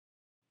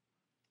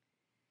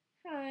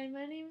Hi,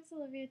 my name is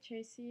Olivia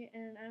Tracy,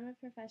 and I'm a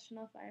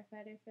professional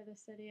firefighter for the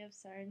city of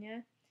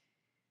Sarnia.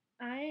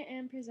 I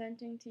am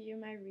presenting to you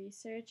my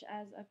research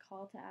as a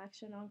call to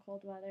action on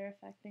cold weather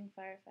affecting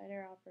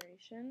firefighter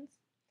operations.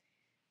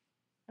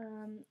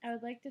 I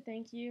would like to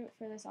thank you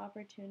for this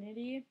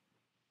opportunity.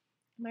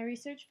 My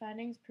research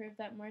findings prove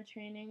that more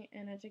training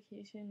and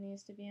education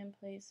needs to be in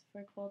place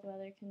for cold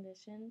weather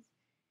conditions.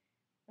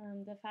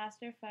 The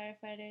faster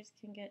firefighters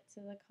can get to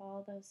the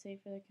call, the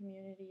safer the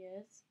community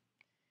is.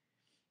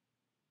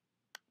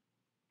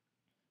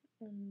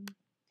 Um,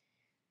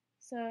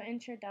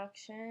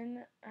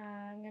 introduction,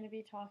 I'm going to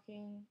be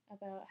talking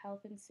about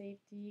health and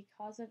safety,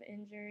 cause of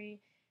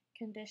injury,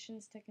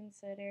 conditions to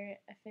consider,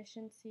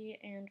 efficiency,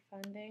 and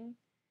funding.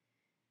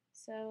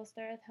 So we'll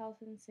start with health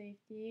and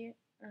safety.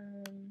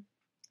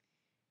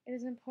 It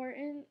is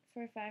important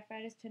for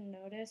firefighters to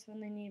notice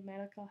when they need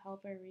medical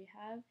help or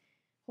rehab.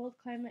 Cold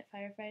climate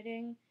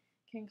firefighting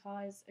can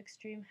cause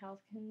extreme health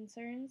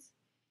concerns.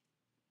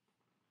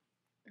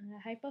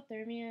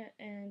 Hypothermia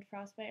and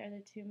frostbite are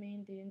the two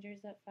main dangers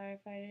that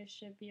firefighters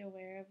should be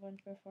aware of when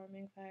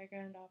performing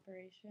fireground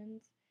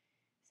operations.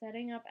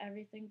 Setting up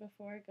everything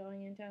before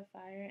going into a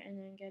fire and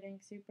then getting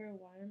super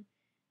warm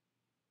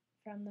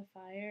from the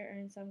fire, or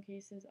in some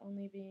cases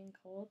only being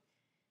cold.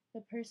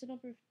 The personal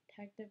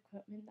protective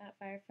equipment that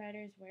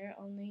firefighters wear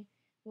only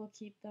will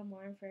keep them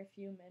warm for a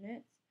few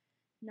minutes.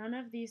 None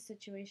of these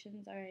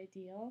situations are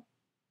ideal.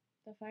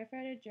 The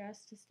firefighter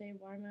dressed to stay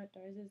warm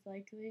outdoors is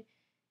likely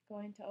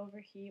going to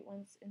overheat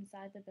once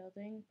inside the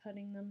building,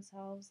 putting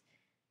themselves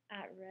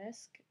at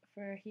risk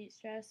for heat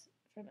stress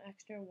from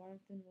extra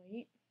warmth and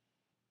weight.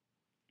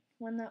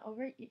 When the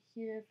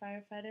overheated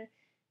firefighter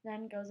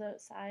then goes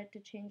outside to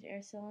change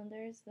air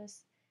cylinders,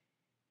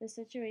 the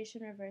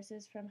situation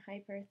reverses from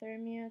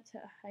hyperthermia to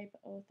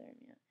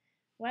hypothermia.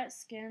 Wet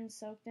skin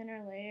soaked in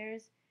or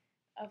layers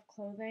of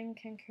clothing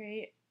can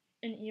create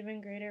an even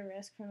greater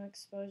risk from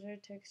exposure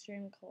to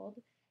extreme cold,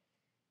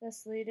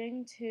 thus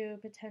leading to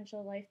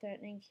potential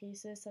life-threatening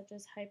cases such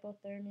as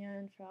hypothermia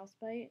and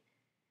frostbite.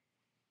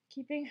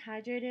 Keeping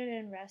hydrated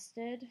and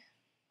rested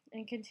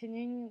and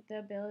continuing the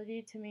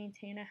ability to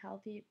maintain a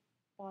healthy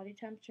body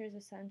temperature is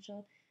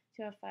essential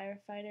to a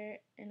firefighter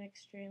in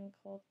extreme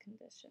cold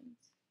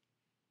conditions.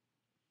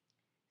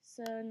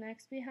 So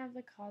next we have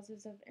the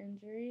causes of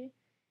injury.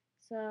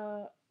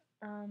 So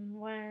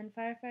when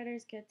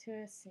firefighters get to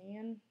a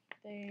scene,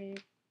 they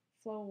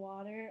flow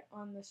water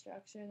on the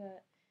structure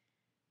that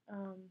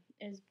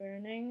is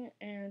burning,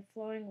 and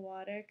flowing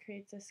water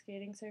creates a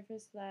skating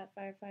surface that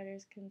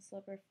firefighters can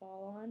slip or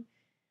fall on.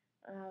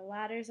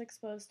 Ladders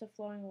exposed to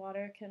flowing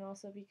water can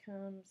also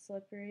become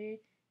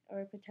slippery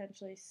or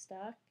potentially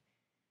stuck.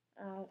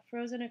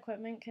 Frozen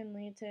equipment can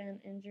lead to an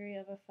injury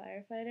of a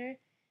firefighter.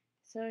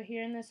 So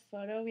here in this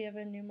photo, we have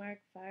a Newmark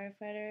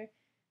firefighter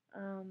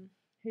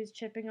who's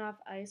chipping off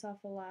ice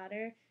off a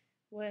ladder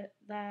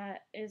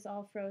that is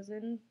all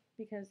frozen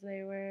because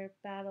they were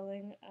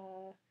battling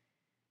a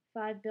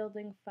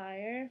 5-building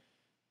fire.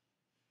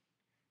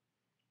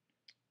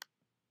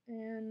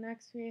 And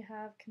next we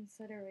have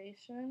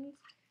considerations.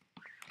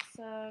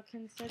 So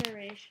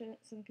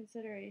some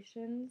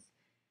considerations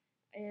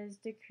is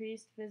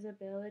decreased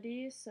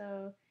visibility.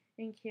 So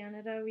in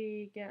Canada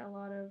we get a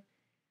lot of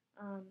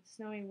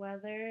snowy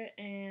weather,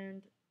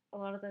 and a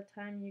lot of the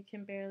time you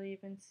can barely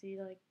even see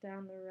like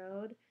down the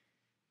road.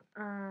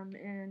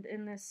 And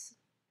in this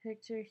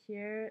picture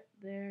here,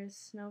 there's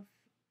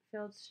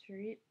snow-filled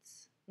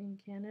streets in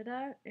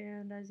Canada,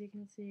 and as you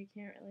can see, you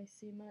can't really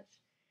see much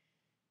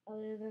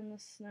other than the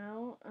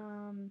snow.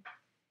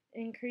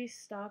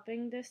 Increased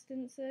stopping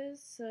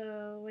distances.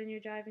 So when you're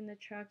driving the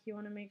truck, you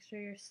want to make sure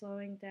you're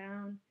slowing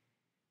down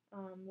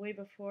way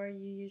before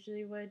you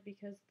usually would,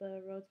 because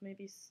the roads may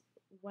be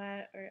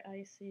wet or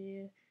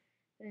icy,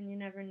 and you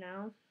never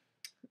know.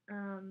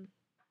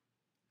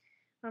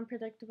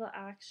 Unpredictable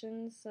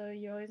actions. So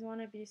you always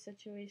want to be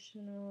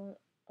situational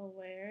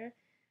aware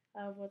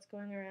of what's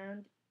going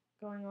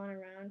on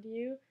around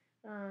you,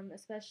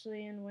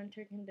 especially in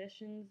winter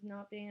conditions.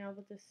 Not being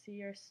able to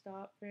see or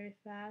stop very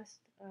fast.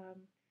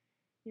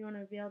 You want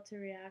to be able to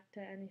react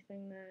to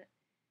anything that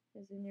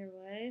is in your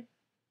way.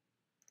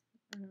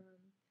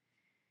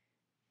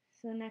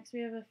 So next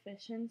we have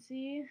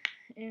efficiency.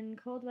 In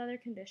cold weather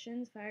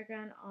conditions,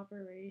 fireground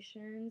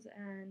operations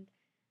and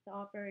the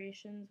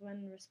operations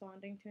when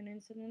responding to an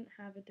incident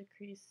have a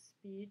decreased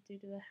speed due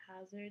to the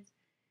hazards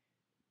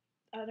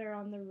that are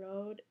on the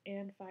road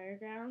and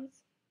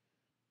firegrounds.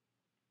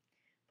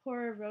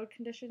 Poor road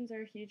conditions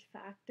are a huge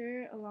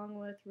factor, along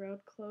with road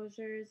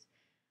closures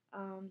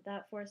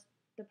that force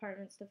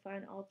departments to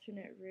find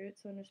alternate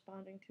routes when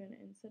responding to an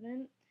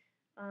incident.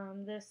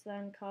 This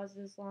then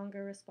causes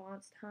longer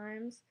response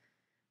times.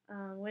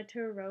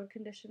 Winter road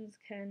conditions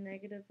can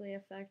negatively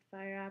affect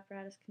fire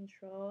apparatus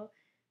control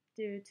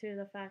due to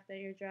the fact that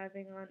you're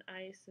driving on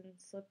ice and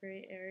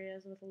slippery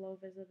areas with low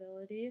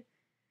visibility.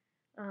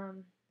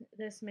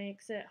 This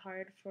makes it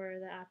hard for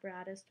the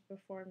apparatus to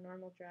perform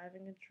normal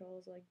driving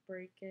controls like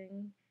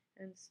braking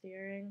and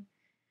steering.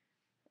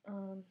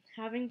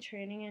 Having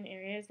training in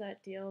areas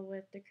that deal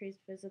with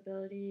decreased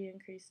visibility,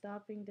 increased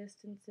stopping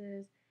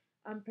distances,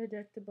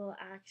 unpredictable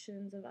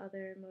actions of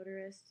other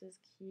motorists is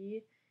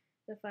key.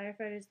 The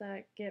firefighters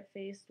that get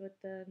faced with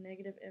the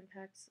negative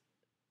impacts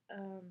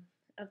um,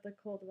 of the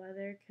cold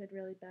weather could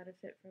really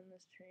benefit from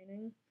this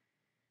training.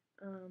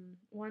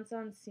 Once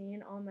on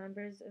scene, all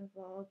members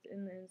involved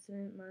in the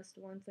incident must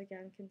once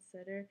again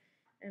consider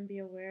and be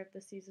aware of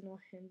the seasonal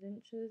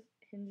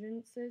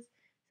hindrances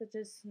such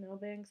as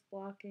snowbanks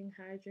blocking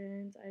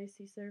hydrants,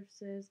 icy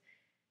surfaces,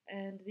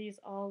 and these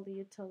all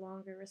lead to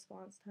longer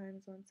response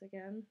times once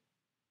again.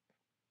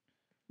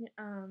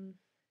 Um,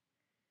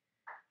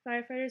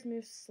 Firefighters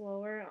move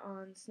slower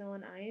on snow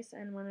and ice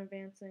and when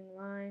advancing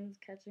lines,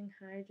 catching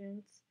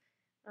hydrants,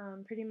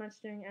 pretty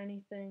much doing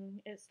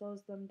anything, it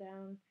slows them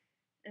down.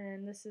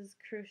 And this is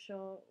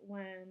crucial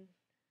when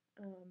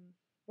um,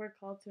 we're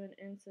called to an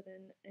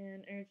incident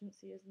and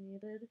urgency is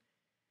needed.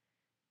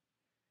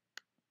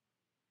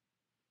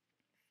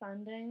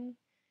 Funding.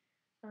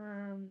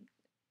 Um,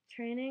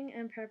 Training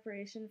and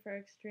preparation for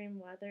extreme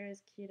weather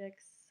is key to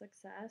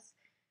success.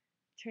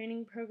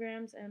 Training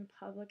programs and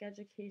public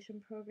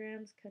education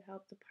programs could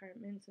help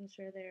departments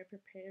ensure they are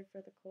prepared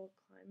for the cold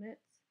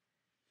climates.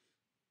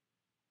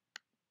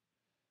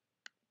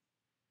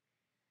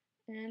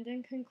 And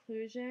in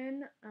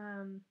conclusion,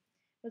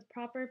 with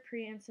proper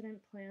pre-incident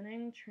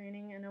planning,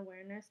 training, and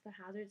awareness, the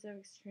hazards of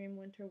extreme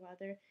winter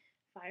weather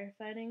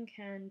firefighting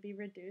can be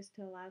reduced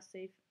to allow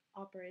safe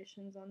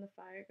operations on the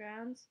fire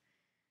grounds.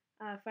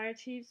 Fire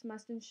chiefs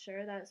must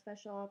ensure that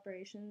special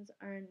operations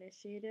are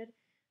initiated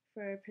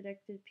for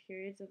predicted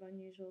periods of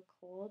unusual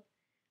cold.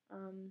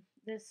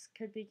 This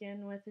could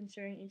begin with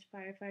ensuring each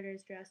firefighter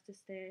is dressed to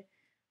stay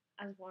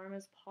as warm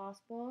as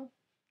possible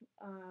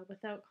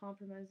without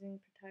compromising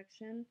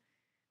protection.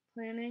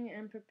 Planning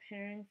and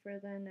preparing for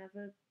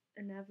the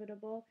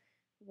inevitable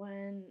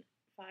when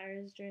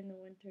fires during the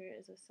winter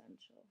is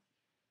essential.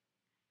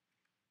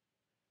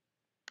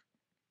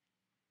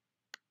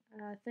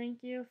 Thank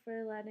you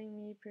for letting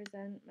me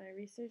present my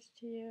research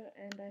to you,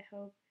 and I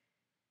hope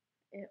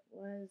it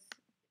was